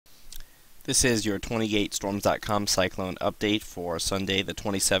This is your 28storms.com cyclone update for Sunday, the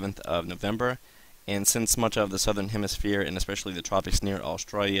 27th of November. And since much of the southern hemisphere and especially the tropics near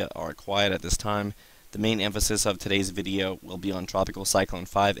Australia are quiet at this time, the main emphasis of today's video will be on Tropical Cyclone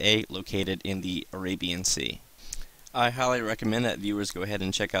 5A located in the Arabian Sea. I highly recommend that viewers go ahead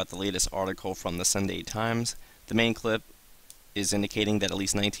and check out the latest article from the Sunday Times. The main clip is indicating that at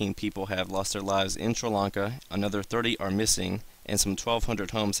least 19 people have lost their lives in Sri Lanka, another 30 are missing, and some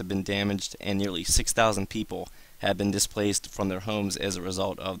 1,200 homes have been damaged, and nearly 6,000 people have been displaced from their homes as a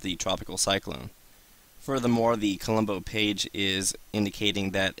result of the tropical cyclone. Furthermore, the Colombo page is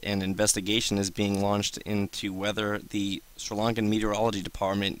indicating that an investigation is being launched into whether the Sri Lankan Meteorology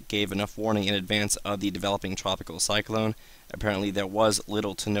Department gave enough warning in advance of the developing tropical cyclone. Apparently there was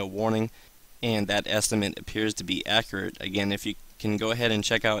little to no warning, and that estimate appears to be accurate. Again, if you can go ahead and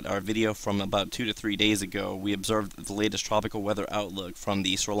check out our video from about 2 to 3 days ago, we observed the latest tropical weather outlook from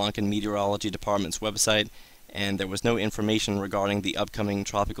the Sri Lankan Meteorology Department's website, and there was no information regarding the upcoming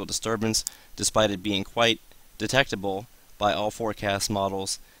tropical disturbance, despite it being quite detectable by all forecast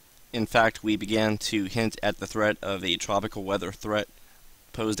models. In fact, we began to hint at the threat of a tropical weather threat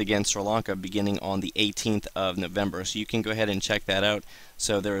posed against Sri Lanka beginning on the 18th of November, so you can go ahead and check that out.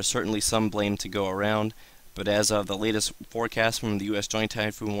 So there is certainly some blame to go around, but as of the latest forecast from the U.S. Joint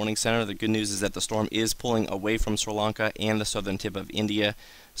Typhoon Warning Center, the good news is that the storm is pulling away from Sri Lanka and the southern tip of India,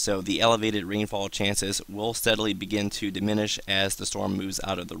 so the elevated rainfall chances will steadily begin to diminish as the storm moves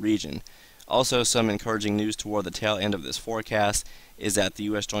out of the region. Also, some encouraging news toward the tail end of this forecast is that the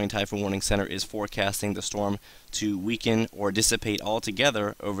U.S. Joint Typhoon Warning Center is forecasting the storm to weaken or dissipate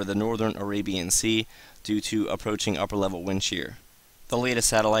altogether over the northern Arabian Sea due to approaching upper-level wind shear. The latest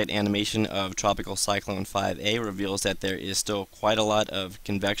satellite animation of Tropical Cyclone 5A reveals that there is still quite a lot of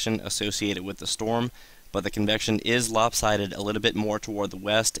convection associated with the storm, but the convection is lopsided a little bit more toward the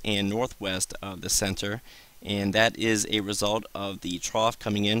west and northwest of the center, and that is a result of the trough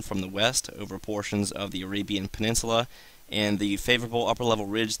coming in from the west over portions of the Arabian Peninsula, and the favorable upper-level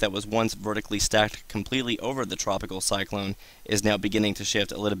ridge that was once vertically stacked completely over the tropical cyclone is now beginning to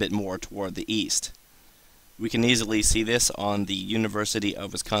shift a little bit more toward the east. We can easily see this on the University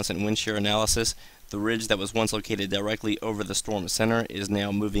of Wisconsin wind shear analysis. The ridge that was once located directly over the storm center is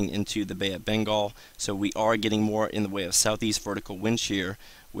now moving into the Bay of Bengal, so we are getting more in the way of southeast vertical wind shear,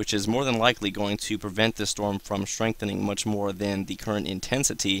 which is more than likely going to prevent the storm from strengthening much more than the current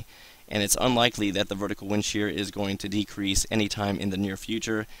intensity, and it's unlikely that the vertical wind shear is going to decrease anytime in the near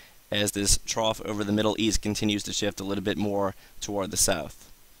future as this trough over the Middle East continues to shift a little bit more toward the south.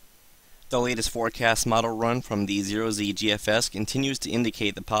 The latest forecast model run from the 0Z GFS continues to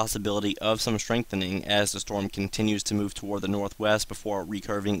indicate the possibility of some strengthening as the storm continues to move toward the northwest before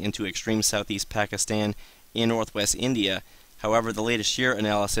recurving into extreme southeast Pakistan and northwest India. However, the latest shear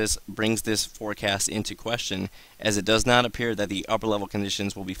analysis brings this forecast into question, as it does not appear that the upper-level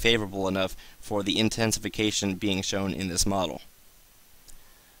conditions will be favorable enough for the intensification being shown in this model.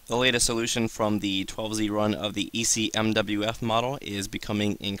 The latest solution from the 12Z run of the ECMWF model is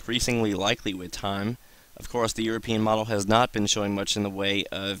becoming increasingly likely with time. Of course, the European model has not been showing much in the way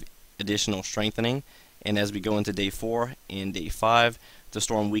of additional strengthening, and as we go into day 4 and day 5, the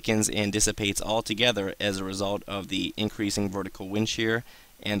storm weakens and dissipates altogether as a result of the increasing vertical wind shear,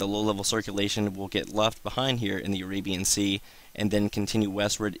 and the low-level circulation will get left behind here in the Arabian Sea and then continue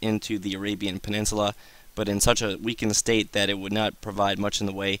westward into the Arabian Peninsula, but in such a weakened state that it would not provide much in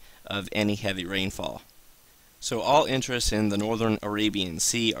the way of any heavy rainfall. So all interests in the northern Arabian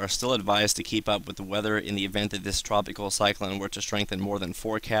Sea are still advised to keep up with the weather in the event that this tropical cyclone were to strengthen more than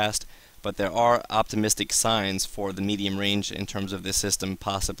forecast, but there are optimistic signs for the medium range in terms of this system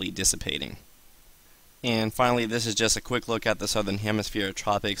possibly dissipating. And finally, this is just a quick look at the southern hemisphere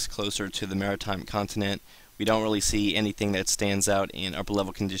tropics closer to the maritime continent. We don't really see anything that stands out, and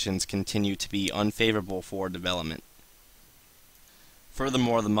upper-level conditions continue to be unfavorable for development.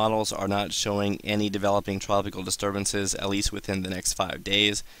 Furthermore, the models are not showing any developing tropical disturbances, at least within the next 5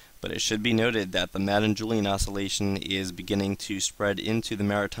 days, but it should be noted that the Madden-Julian oscillation is beginning to spread into the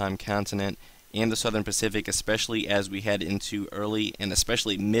maritime continent and the southern Pacific, especially as we head into early and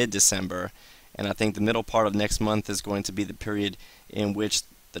especially mid-December, and I think the middle part of next month is going to be the period in which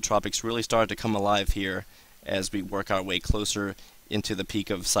the tropics really start to come alive here as we work our way closer into the peak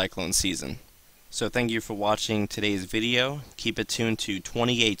of cyclone season. So thank you for watching today's video. Keep it tuned to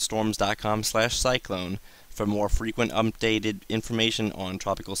 28storms.com/cyclone for more frequent updated information on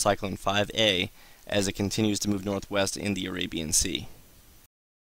Tropical Cyclone 5A as it continues to move northwest in the Arabian Sea.